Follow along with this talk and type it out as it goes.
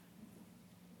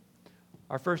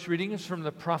Our first reading is from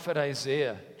the prophet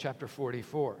Isaiah, chapter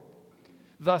 44.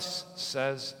 Thus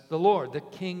says the Lord, the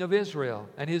King of Israel,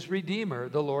 and his Redeemer,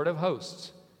 the Lord of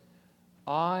hosts.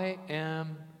 I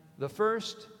am the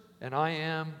first, and I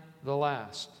am the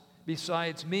last.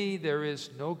 Besides me, there is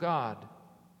no God.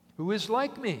 Who is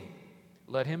like me?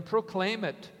 Let him proclaim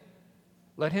it.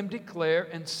 Let him declare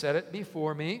and set it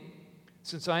before me,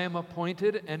 since I am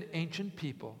appointed an ancient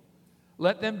people.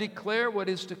 Let them declare what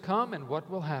is to come and what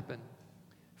will happen.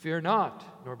 Fear not,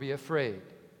 nor be afraid.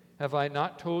 Have I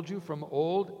not told you from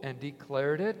old and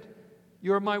declared it?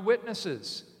 You are my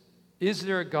witnesses. Is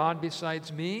there a God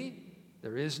besides me?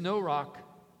 There is no rock.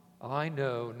 I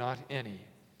know not any.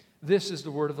 This is the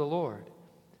word of the Lord.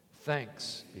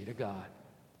 Thanks be to God.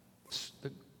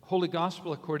 The Holy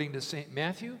Gospel according to St.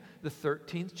 Matthew, the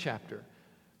 13th chapter.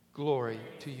 Glory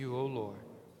to you, O Lord.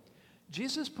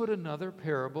 Jesus put another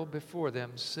parable before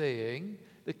them, saying,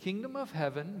 the kingdom of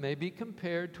heaven may be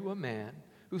compared to a man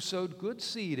who sowed good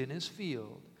seed in his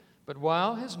field. But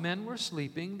while his men were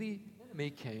sleeping, the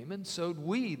enemy came and sowed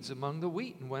weeds among the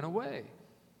wheat and went away.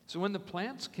 So when the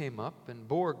plants came up and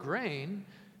bore grain,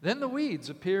 then the weeds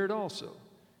appeared also.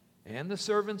 And the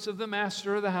servants of the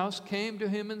master of the house came to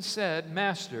him and said,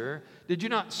 Master, did you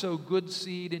not sow good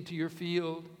seed into your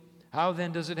field? How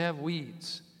then does it have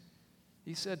weeds?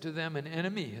 He said to them, an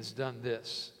enemy has done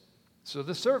this. So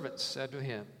the servants said to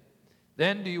him,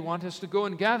 then do you want us to go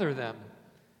and gather them?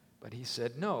 But he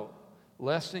said, no,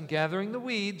 lest in gathering the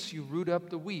weeds you root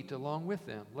up the wheat along with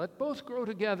them. Let both grow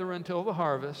together until the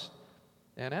harvest.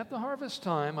 And at the harvest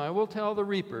time I will tell the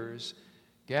reapers,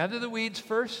 gather the weeds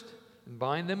first and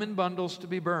bind them in bundles to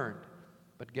be burned,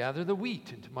 but gather the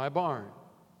wheat into my barn.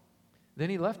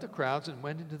 Then he left the crowds and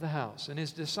went into the house, and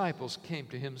his disciples came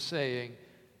to him, saying,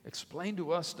 explain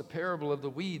to us the parable of the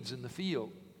weeds in the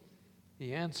field.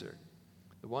 He answered,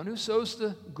 the one who sows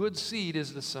the good seed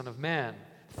is the Son of Man.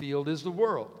 The field is the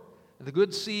world, and the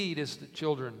good seed is the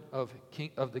children of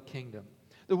the kingdom.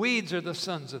 The weeds are the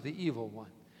sons of the evil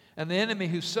one, and the enemy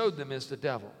who sowed them is the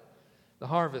devil. The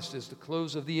harvest is the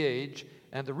close of the age,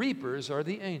 and the reapers are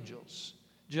the angels.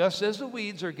 Just as the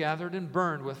weeds are gathered and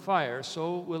burned with fire,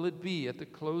 so will it be at the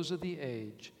close of the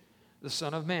age. The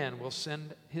Son of Man will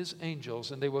send his angels,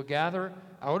 and they will gather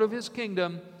out of his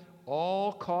kingdom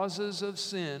all causes of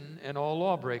sin and all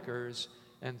lawbreakers,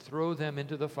 and throw them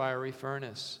into the fiery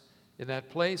furnace. In that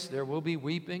place there will be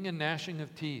weeping and gnashing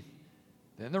of teeth.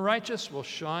 Then the righteous will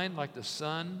shine like the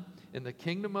sun in the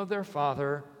kingdom of their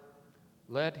Father.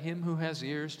 Let him who has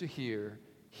ears to hear,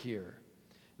 hear.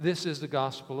 This is the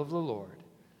gospel of the Lord.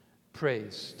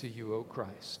 Praise to you, O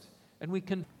Christ. And we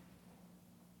can...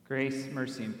 Grace,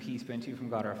 mercy, and peace be unto you from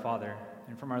God our Father,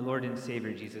 and from our Lord and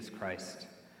Savior Jesus Christ.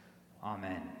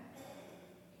 Amen.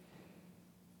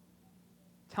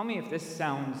 Tell me if this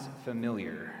sounds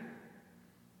familiar.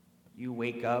 You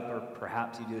wake up, or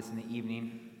perhaps you do this in the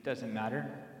evening, doesn't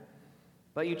matter,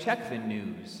 but you check the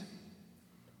news,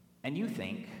 and you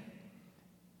think,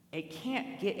 it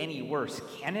can't get any worse,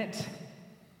 can it?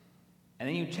 And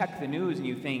then you check the news and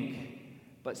you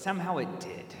think, but somehow it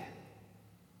did.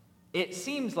 It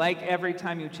seems like every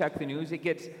time you check the news, it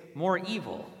gets more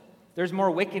evil. There's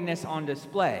more wickedness on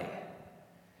display.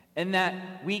 And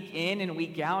that week in and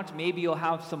week out, maybe you'll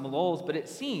have some lulls, but it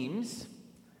seems,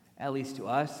 at least to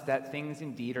us, that things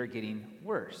indeed are getting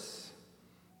worse.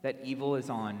 That evil is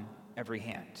on every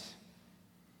hand.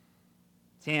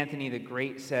 St. Anthony the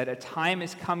Great said, a time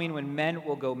is coming when men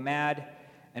will go mad,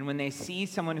 and when they see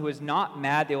someone who is not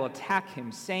mad, they will attack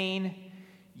him, saying,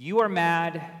 you are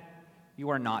mad, you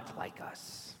are not like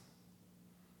us.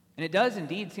 And it does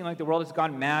indeed seem like the world has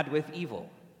gone mad with evil.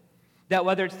 That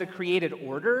whether it's the created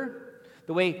order,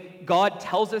 the way God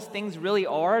tells us things really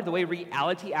are, the way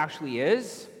reality actually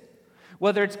is,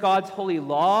 whether it's God's holy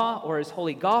law or his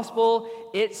holy gospel,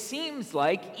 it seems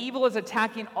like evil is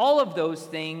attacking all of those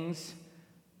things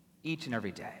each and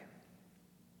every day.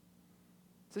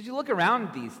 So as you look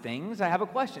around these things, I have a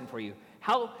question for you.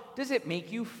 How does it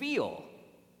make you feel?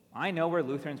 I know we're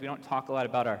Lutherans, we don't talk a lot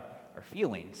about our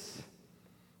feelings.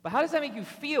 But how does that make you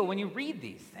feel when you read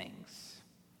these things?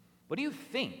 What do you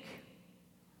think?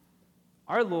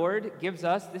 Our Lord gives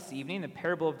us this evening the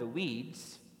parable of the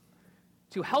weeds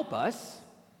to help us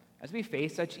as we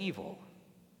face such evil.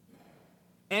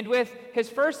 And with his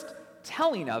first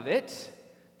telling of it,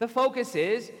 the focus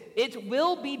is, it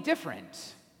will be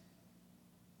different.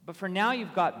 But for now,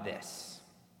 you've got this.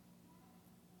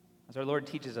 As our Lord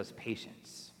teaches us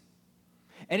patience.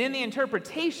 And in the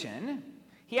interpretation,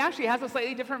 he actually has a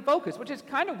slightly different focus, which is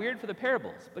kind of weird for the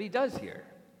parables, but he does here.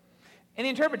 In the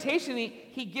interpretation,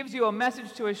 he gives you a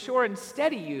message to assure and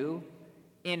steady you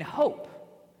in hope.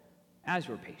 as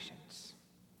your patience.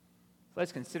 So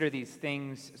let's consider these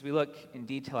things as we look in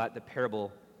detail at the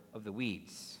parable of the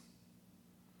weeds.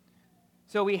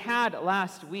 So we had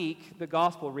last week the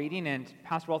gospel reading, and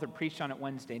Pastor Walter preached on it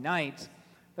Wednesday night,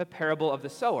 the parable of the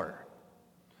sower.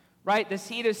 Right? The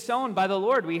seed is sown by the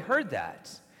Lord. We heard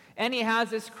that. And he has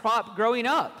this crop growing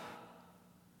up.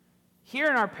 Here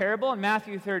in our parable in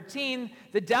Matthew 13,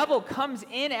 the devil comes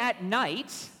in at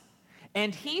night,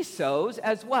 and he sows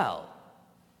as well.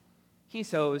 He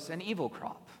sows an evil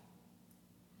crop.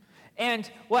 And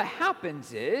what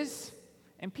happens is,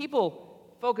 and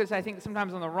people focus, I think,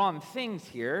 sometimes on the wrong things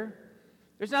here.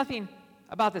 There's nothing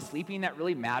about the sleeping that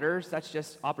really matters. That's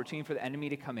just opportunity for the enemy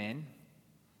to come in.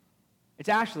 It's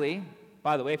actually,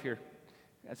 by the way,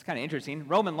 that's kind of interesting,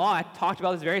 Roman law talked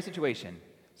about this very situation.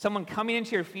 Someone coming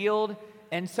into your field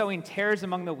and sowing tares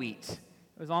among the wheat.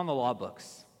 It was on the law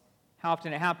books. How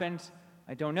often it happened,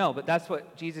 I don't know, but that's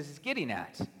what Jesus is getting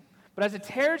at. But as the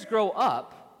tares grow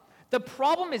up, the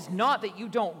problem is not that you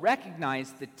don't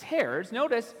recognize the tares.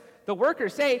 Notice the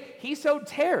workers say, he sowed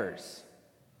tares.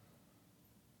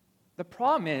 The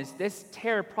problem is this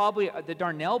tare, probably the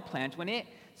darnel plant, when it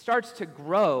starts to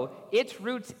grow, its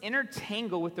roots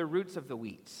intertangle with the roots of the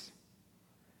wheat.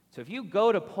 So if you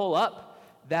go to pull up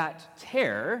that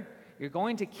tare, you're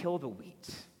going to kill the wheat.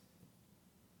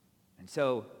 And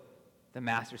so the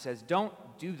master says, don't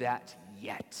do that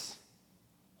yet.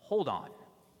 Hold on.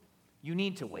 You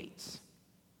need to wait.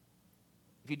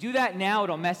 If you do that now,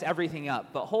 it'll mess everything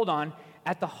up. But hold on.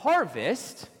 At the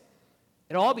harvest,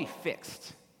 it'll all be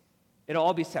fixed. It'll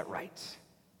all be set right.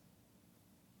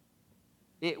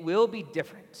 It will be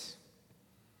different.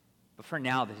 But for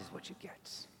now, this is what you get.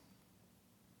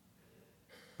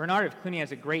 Bernard of Cluny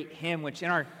has a great hymn, which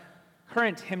in our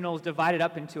current hymnal is divided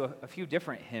up into a few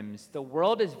different hymns. The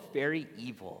world is very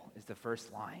evil is the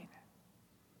first line.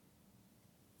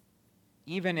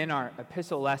 Even in our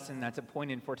epistle lesson that's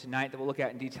appointed for tonight that we'll look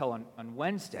at in detail on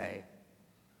Wednesday,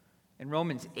 in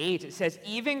Romans 8, it says,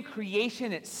 even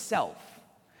creation itself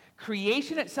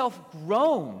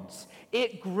groans.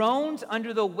 It groans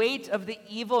under the weight of the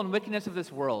evil and wickedness of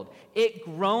this world. It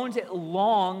groans, it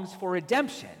longs for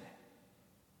redemption.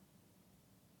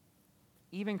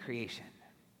 Even creation.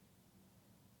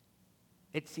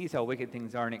 It sees how wicked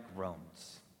things are and it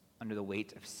groans under the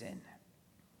weight of sin.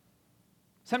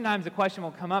 Sometimes the question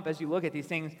will come up as you look at these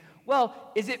things, well,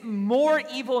 is it more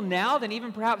evil now than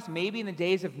even perhaps maybe in the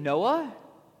days of Noah?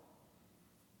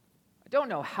 I don't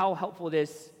know how helpful it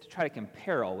is to try to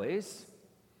compare always,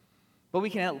 but we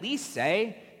can at least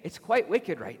say it's quite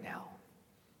wicked right now.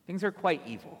 Things are quite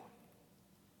evil.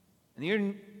 And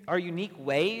there are unique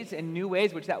ways and new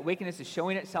ways which that wickedness is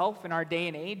showing itself in our day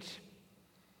and age.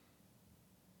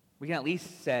 We can at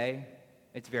least say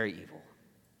it's very evil.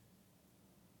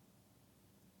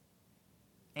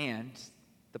 And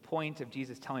the point of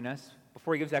Jesus telling us,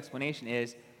 before he gives the explanation,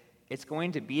 is it's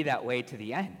going to be that way to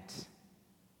the end.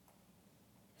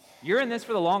 You're in this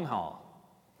for the long haul.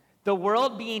 The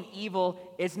world being evil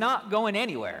is not going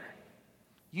anywhere.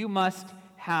 You must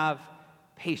have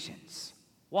patience.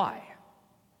 Why?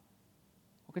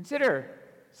 Well, consider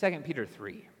 2 Peter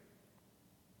 3.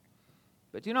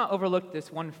 But do not overlook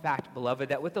this one fact, beloved,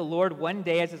 that with the Lord 1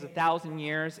 day is as 1,000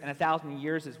 years, and 1,000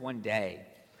 years is 1 day.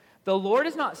 The Lord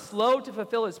is not slow to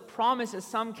fulfill his promise, as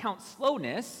some count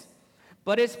slowness,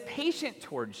 but is patient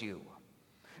towards you,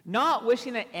 not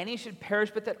wishing that any should perish,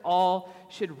 but that all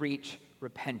should reach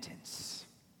repentance.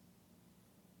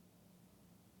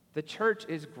 The church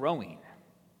is growing.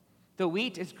 The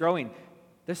wheat is growing.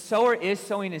 The sower is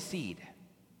sowing a seed.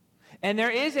 And there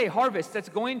is a harvest that's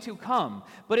going to come.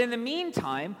 But in the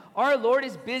meantime, our Lord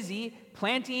is busy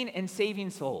planting and saving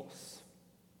souls.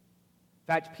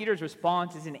 In fact, Peter's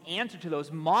response is an answer to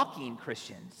those mocking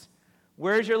Christians.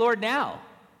 Where is your Lord now?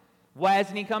 Why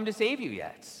hasn't he come to save you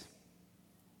yet?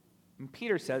 And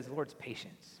Peter says the Lord's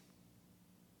patience.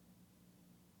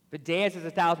 If a day is as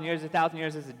 1,000 years, 1,000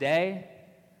 years is a day,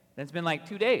 then it's been like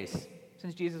 2 days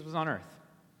since Jesus was on earth.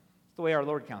 It's the way our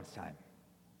Lord counts time.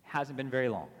 It hasn't been very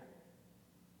long.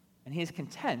 And he is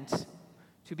content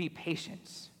to be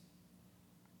patient.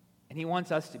 And he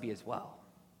wants us to be as well.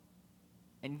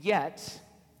 And yet,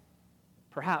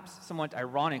 perhaps somewhat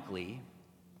ironically,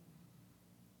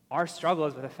 our struggle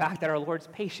is with the fact that our Lord's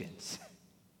patient.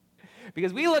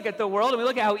 Because we look at the world and we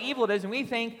look at how evil it is and we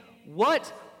think,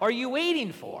 what are you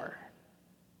waiting for?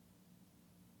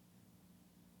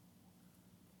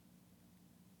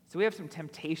 So we have some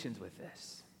temptations with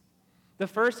this. The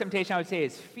first temptation I would say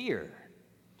is fear.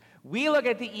 We look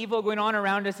at the evil going on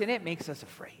around us and it makes us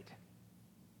afraid.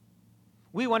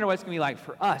 We wonder what it's going to be like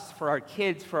for us, for our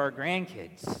kids, for our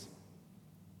grandkids.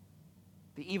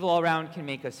 The evil all around can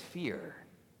make us fear.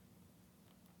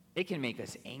 It can make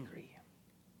us angry.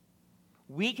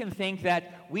 We can think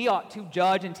that we ought to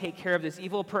judge and take care of this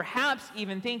evil, perhaps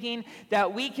even thinking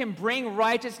that we can bring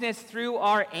righteousness through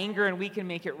our anger and we can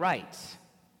make it right.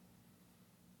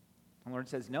 The Lord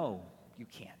says, no, you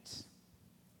can't.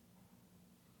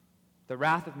 The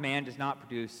wrath of man does not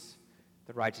produce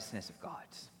the righteousness of God.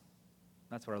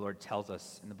 That's what our Lord tells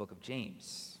us in the book of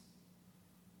James.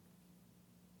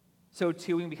 So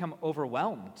too, we can become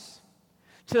overwhelmed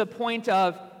to the point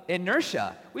of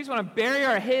inertia. We just want to bury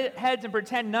our heads and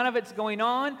pretend none of it's going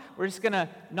on. We're just going to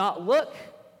not look.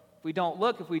 If we don't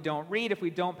look, if we don't read, if we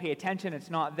don't pay attention, it's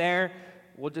not there.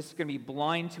 We're just going to be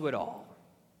blind to it all.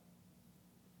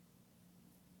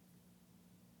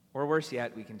 Or worse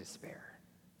yet, we can despair.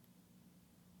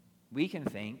 We can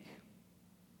think,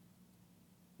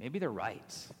 maybe they're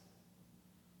right.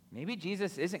 Maybe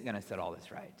Jesus isn't going to set all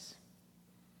this right.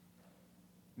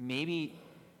 Maybe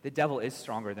the devil is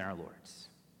stronger than our Lord's.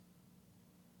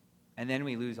 And then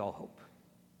we lose all hope.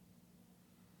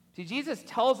 See, Jesus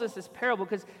tells us this parable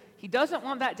because he doesn't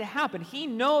want that to happen. He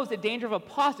knows the danger of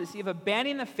apostasy, of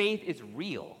abandoning the faith, is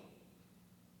real.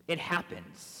 It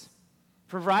happens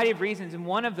for a variety of reasons, and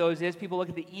one of those is people look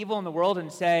at the evil in the world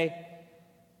and say,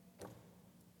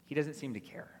 he doesn't seem to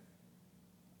care.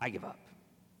 I give up.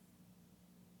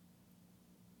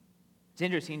 It's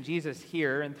interesting, Jesus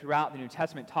here and throughout the New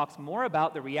Testament talks more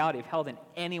about the reality of hell than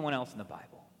anyone else in the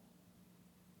Bible.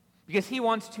 Because he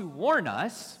wants to warn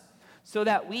us so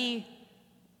that we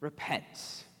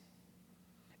repent,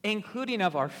 including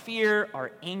of our fear,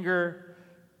 our anger,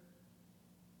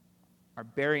 our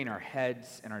burying our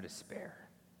heads, and our despair.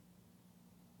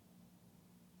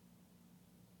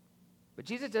 But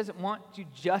Jesus doesn't want you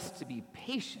just to be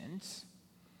patient.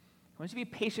 He wants you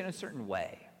to be patient in a certain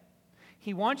way.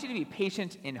 He wants you to be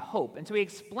patient in hope. And so he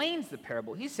explains the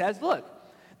parable. He says, look,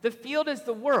 the field is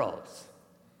the world.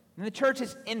 And the church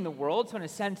is in the world, so in a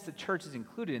sense, the church is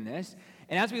included in this.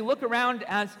 And as we look around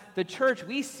as the church,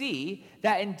 we see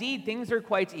that indeed things are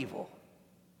quite evil.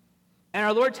 And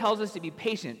our Lord tells us to be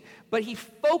patient, but he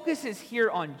focuses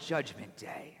here on Judgment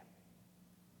Day,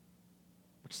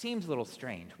 which seems a little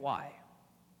strange. Why?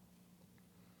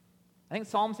 I think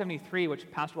Psalm 73,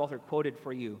 which Pastor Walter quoted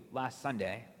for you last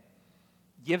Sunday,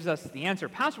 gives us the answer.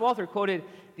 Pastor Walter quoted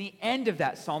the end of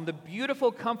that psalm, the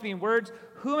beautiful comforting words,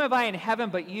 "Whom have I in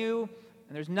heaven but you?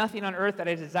 And there's nothing on earth that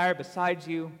I desire besides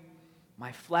you.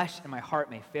 My flesh and my heart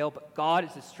may fail, but God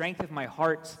is the strength of my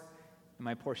heart and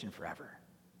my portion forever."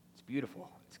 It's beautiful.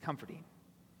 It's comforting.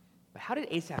 But how did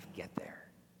Asaph get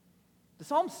there? The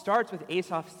psalm starts with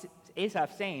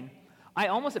Asaph saying, I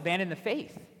almost abandoned the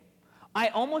faith. I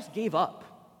almost gave up.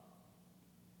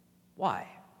 Why?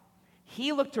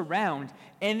 He looked around,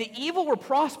 and the evil were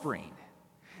prospering.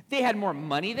 They had more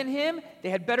money than him. They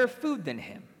had better food than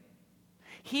him.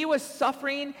 He was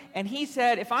suffering, and he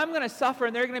said, if I'm going to suffer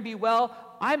and they're going to be well,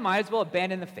 I might as well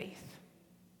abandon the faith.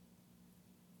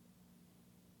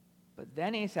 But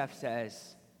then Asaph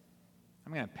says,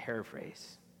 I'm going to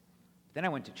paraphrase. Then I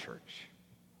went to church.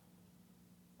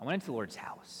 I went into the Lord's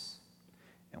house.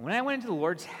 And when I went into the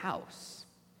Lord's house,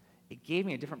 it gave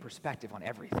me a different perspective on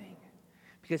everything.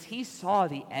 Because he saw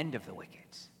the end of the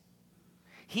wicked.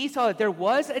 He saw that there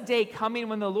was a day coming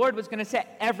when the Lord was going to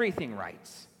set everything right.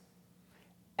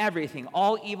 Everything,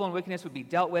 all evil and wickedness would be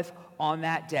dealt with on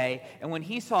that day. And when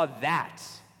he saw that,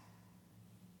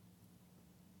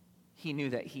 he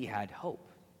knew that he had hope.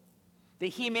 That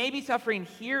he may be suffering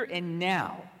here and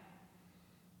now,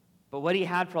 but what he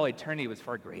had for all eternity was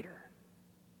far greater.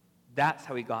 That's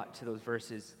how he got to those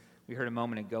verses we heard a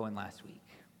moment ago and last week.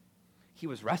 He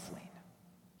was wrestling.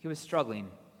 He was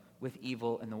struggling with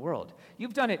evil in the world.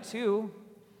 You've done it too.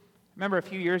 Remember a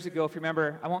few years ago, if you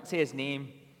remember, I won't say his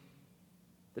name,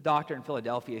 the doctor in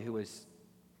Philadelphia who was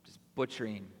just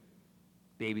butchering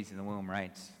babies in the womb,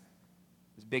 right?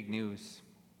 It was big news.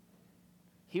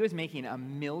 He was making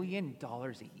 $1 million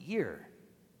a year.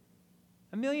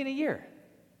 $1 million a year.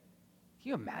 Can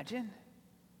you imagine?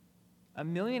 $1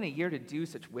 million a year to do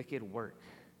such wicked work.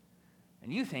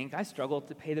 And you think, I struggle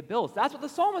to pay the bills. That's what the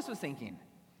psalmist was thinking.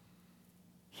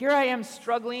 Here I am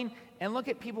struggling, and look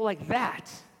at people like that.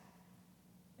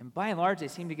 And by and large, they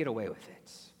seem to get away with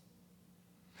it.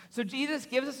 So Jesus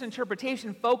gives us an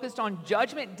interpretation focused on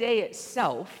Judgment Day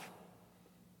itself,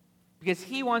 because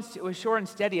he wants to assure and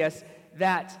steady us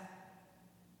that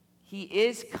he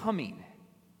is coming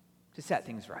to set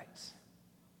things right.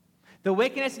 The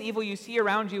wickedness and evil you see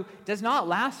around you does not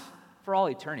last for all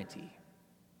eternity.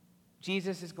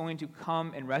 Jesus is going to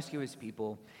come and rescue his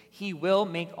people. He will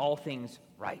make all things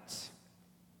right.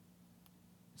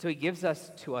 So he gives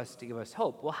us to us to give us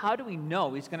hope. Well, how do we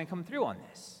know he's going to come through on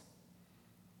this?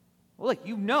 Well, look,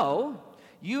 you know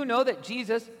that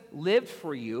Jesus lived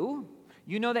for you.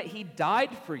 You know that he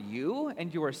died for you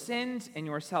and your sins and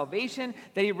your salvation,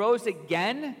 that he rose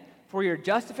again for your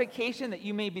justification, that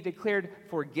you may be declared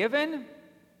forgiven. And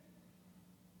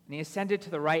he ascended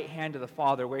to the right hand of the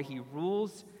Father, where he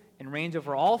rules and reigns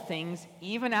over all things,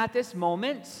 even at this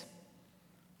moment,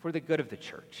 for the good of the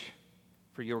church,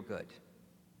 for your good.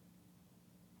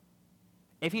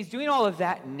 If he's doing all of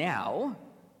that now,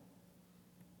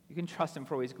 you can trust him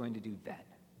for what he's going to do then.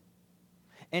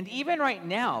 And even right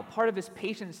now, part of his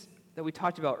patience that we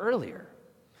talked about earlier,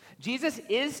 Jesus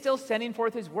is still sending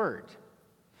forth his word.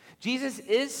 Jesus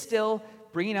is still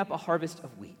bringing up a harvest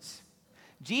of wheat.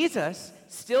 Jesus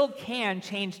still can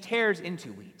change tares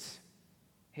into wheat.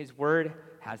 His word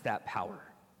has that power.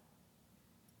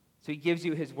 So he gives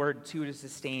you his word too to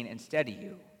sustain and steady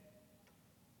you.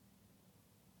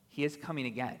 He is coming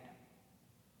again.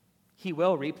 He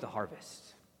will reap the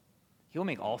harvest. He will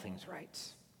make all things right.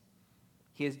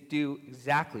 He is do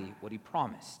exactly what he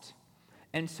promised.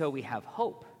 And so we have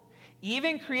hope.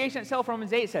 Even creation itself,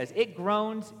 Romans 8 says, it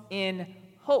groans in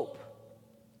hope.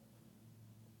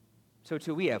 So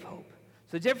too we have hope.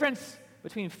 So the difference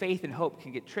between faith and hope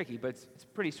can get tricky, but it's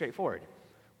pretty straightforward.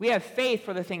 We have faith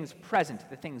for the things present,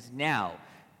 the things now,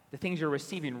 the things you're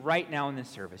receiving right now in this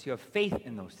service. You have faith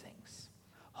in those things.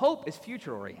 Hope is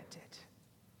future-oriented.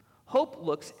 Hope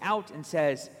looks out and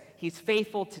says, he's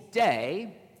faithful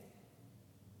today,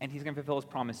 and he's going to fulfill his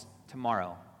promise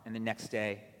tomorrow and the next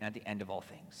day and at the end of all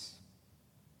things.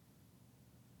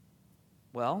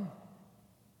 Well,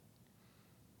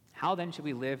 how then should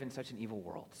we live in such an evil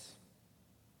world?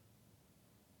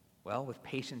 Well, with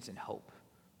patience and hope.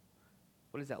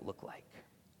 What does that look like?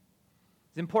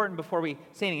 It's important before we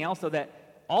say anything else, though,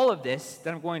 that all of this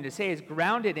that I'm going to say is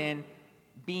grounded in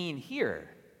being here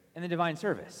in the divine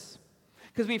service.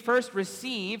 Because we first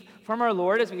receive from our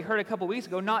Lord, as we heard a couple weeks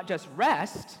ago, not just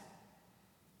rest,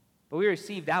 but we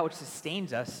receive that which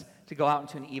sustains us to go out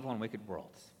into an evil and wicked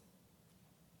world,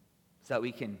 so that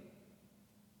we can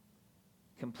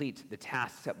complete the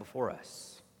task set before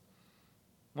us.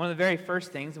 One of the very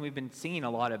first things, and we've been singing a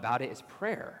lot about it, is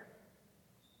prayer.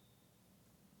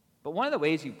 But one of the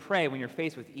ways you pray when you're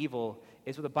faced with evil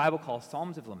is what the Bible calls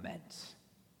Psalms of Lament.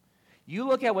 You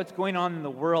look at what's going on in the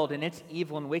world, and it's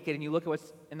evil and wicked, and you look at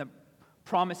what's in the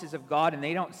promises of God, and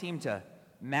they don't seem to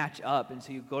match up, and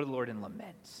so you go to the Lord and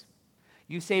lament.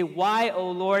 You say, "Why,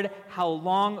 O Lord? How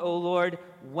long, O Lord?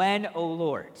 When, O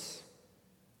Lord?"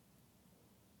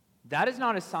 That is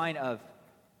not a sign of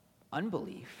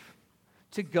unbelief.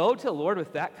 To go to the Lord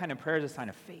with that kind of prayer is a sign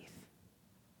of faith.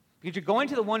 Because you're going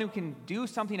to the one who can do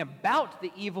something about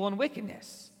the evil and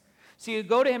wickedness. So you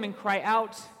go to him and cry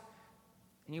out,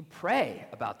 and you pray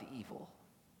about the evil.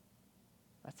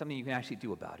 That's something you can actually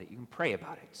do about it. You can pray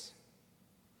about it.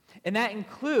 And that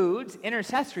includes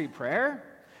intercessory prayer,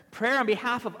 prayer on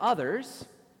behalf of others.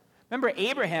 Remember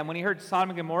Abraham, when he heard Sodom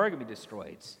and Gomorrah going to be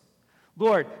destroyed.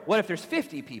 Lord, what if there's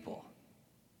 50 people?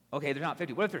 Okay, there's not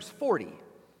 50. What if there's 40?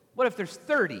 What if there's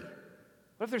 30?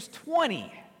 What if there's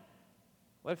 20?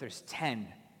 What if there's 10?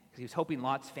 Because he was hoping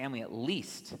Lot's family at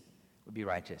least would be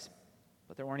righteous.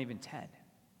 But there weren't even 10.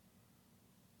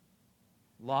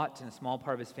 Lot and a small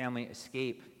part of his family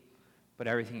escape, but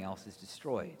everything else is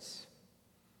destroyed.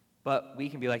 But we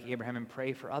can be like Abraham and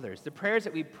pray for others. The prayers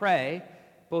that we pray,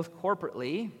 both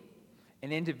corporately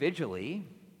and individually,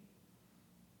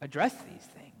 address these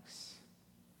things.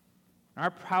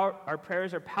 Our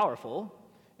prayers are powerful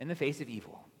in the face of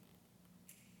evil.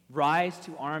 Rise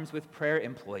to arms with prayer,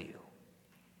 employ you.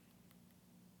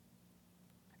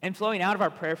 And flowing out of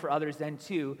our prayer for others then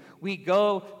too, we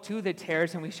go to the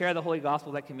tares and we share the holy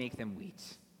gospel that can make them wheat,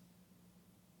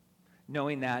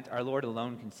 knowing that our Lord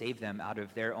alone can save them out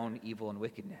of their own evil and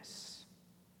wickedness.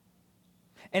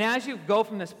 And as you go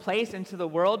from this place into the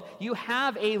world, you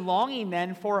have a longing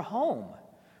then for home,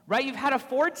 right? You've had a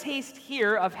foretaste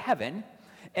here of heaven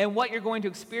and what you're going to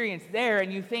experience there,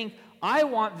 and you think, I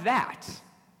want that.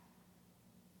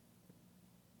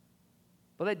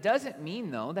 But that doesn't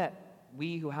mean, though, that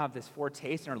we who have this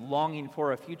foretaste and are longing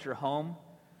for a future home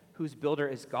whose builder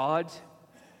is God,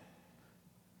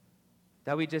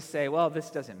 that we just say, well, this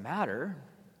doesn't matter.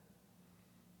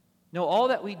 No, all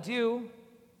that we do,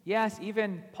 yes,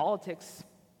 even politics,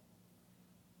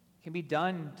 can be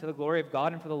done to the glory of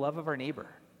God and for the love of our neighbor.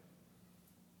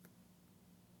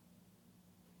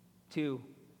 To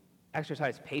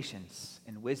exercise patience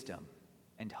and wisdom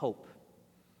and hope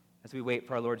as we wait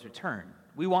for our Lord's return.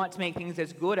 We want to make things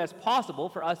as good as possible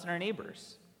for us and our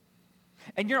neighbors.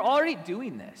 And you're already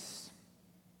doing this.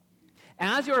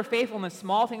 As you are faithful in the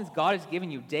small things God has given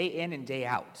you day in and day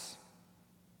out,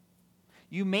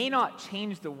 you may not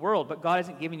change the world, but God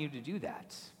hasn't given you to do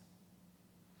that.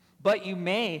 But you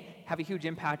may have a huge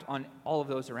impact on all of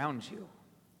those around you.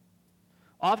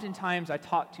 Oftentimes, I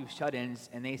talk to shut-ins,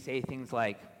 and they say things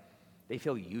like, they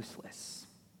feel useless.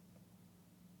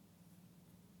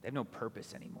 They have no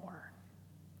purpose anymore.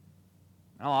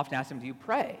 And I'll often ask them, do you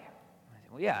pray? I say,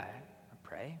 well, yeah, I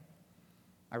pray.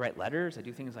 I write letters. I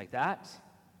do things like that.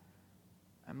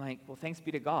 I'm like, well, thanks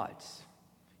be to God.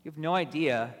 You have no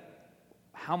idea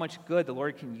how much good the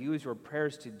Lord can use your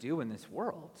prayers to do in this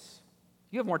world.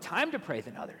 You have more time to pray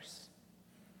than others.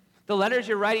 The letters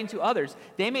you're writing to others,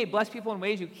 they may bless people in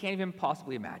ways you can't even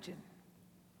possibly imagine.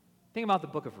 Think about the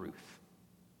book of Ruth.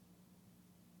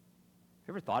 Have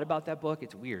you ever thought about that book?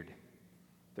 It's weird.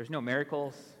 There's no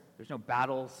miracles. There's no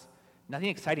battles. Nothing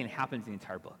exciting happens in the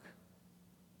entire book.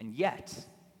 And yet,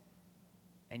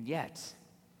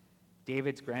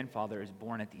 David's grandfather is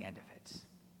born at the end of it.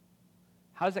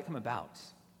 How does that come about?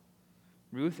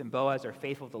 Ruth and Boaz are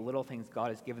faithful to the little things God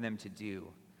has given them to do,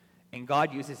 and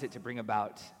God uses it to bring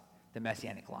about the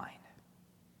messianic line.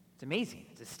 It's amazing.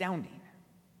 It's astounding.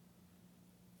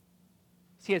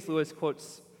 C.S. Lewis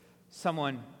quotes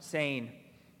someone saying,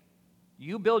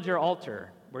 you build your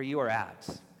altar where you are at,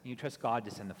 and you trust God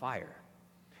to send the fire.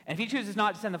 And if he chooses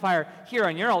not to send the fire here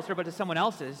on your altar, but to someone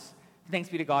else's, thanks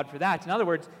be to God for that. In other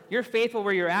words, you're faithful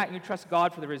where you're at, and you trust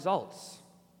God for the results.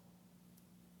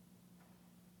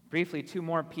 Briefly, two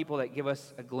more people that give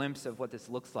us a glimpse of what this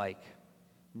looks like.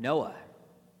 Noah.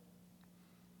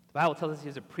 The Bible tells us he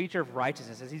was a preacher of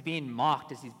righteousness as he's being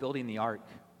mocked as he's building the ark.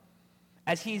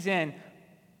 As he's in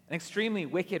an extremely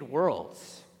wicked world.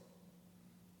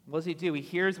 What does he do? He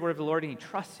hears the word of the Lord and he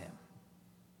trusts him.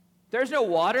 There's no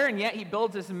water, and yet he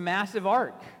builds this massive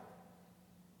ark.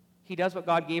 He does what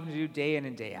God gave him to do day in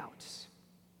and day out.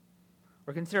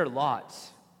 Or consider Lot.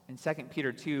 In 2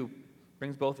 Peter 2,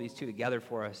 brings both of these two together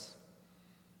for us.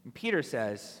 And Peter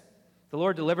says, the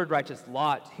Lord delivered righteous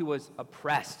Lot, who was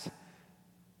oppressed.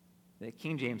 The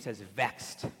King James says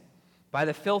vexed by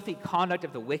the filthy conduct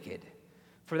of the wicked.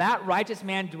 For that righteous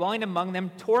man dwelling among them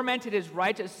tormented his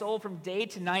righteous soul from day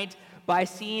to night by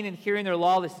seeing and hearing their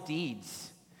lawless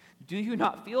deeds. Do you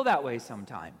not feel that way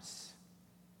sometimes?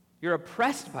 You're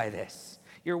oppressed by this.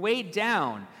 You're weighed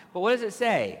down. But what does it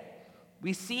say?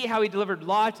 We see how he delivered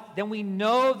Lot, then we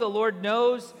know the Lord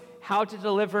knows how to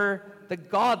deliver the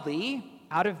godly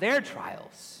out of their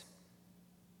trials.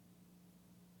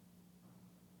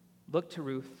 Look to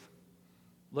Ruth,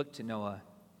 look to Noah,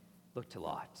 look to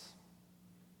Lot.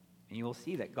 And you will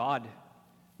see that God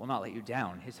will not let you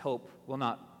down. His hope will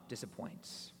not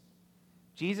disappoint.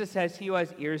 Jesus says, he who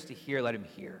has ears to hear, let him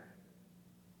hear.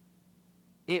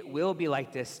 It will be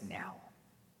like this now.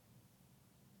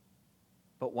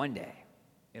 But one day,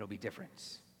 it'll be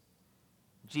different.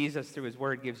 Jesus, through his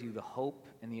word, gives you the hope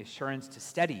and the assurance to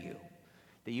steady you,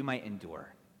 that you might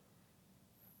endure.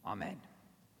 Amen.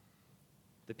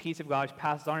 The peace of God, which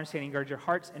passes all understanding, guard your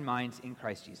hearts and minds in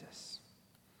Christ Jesus.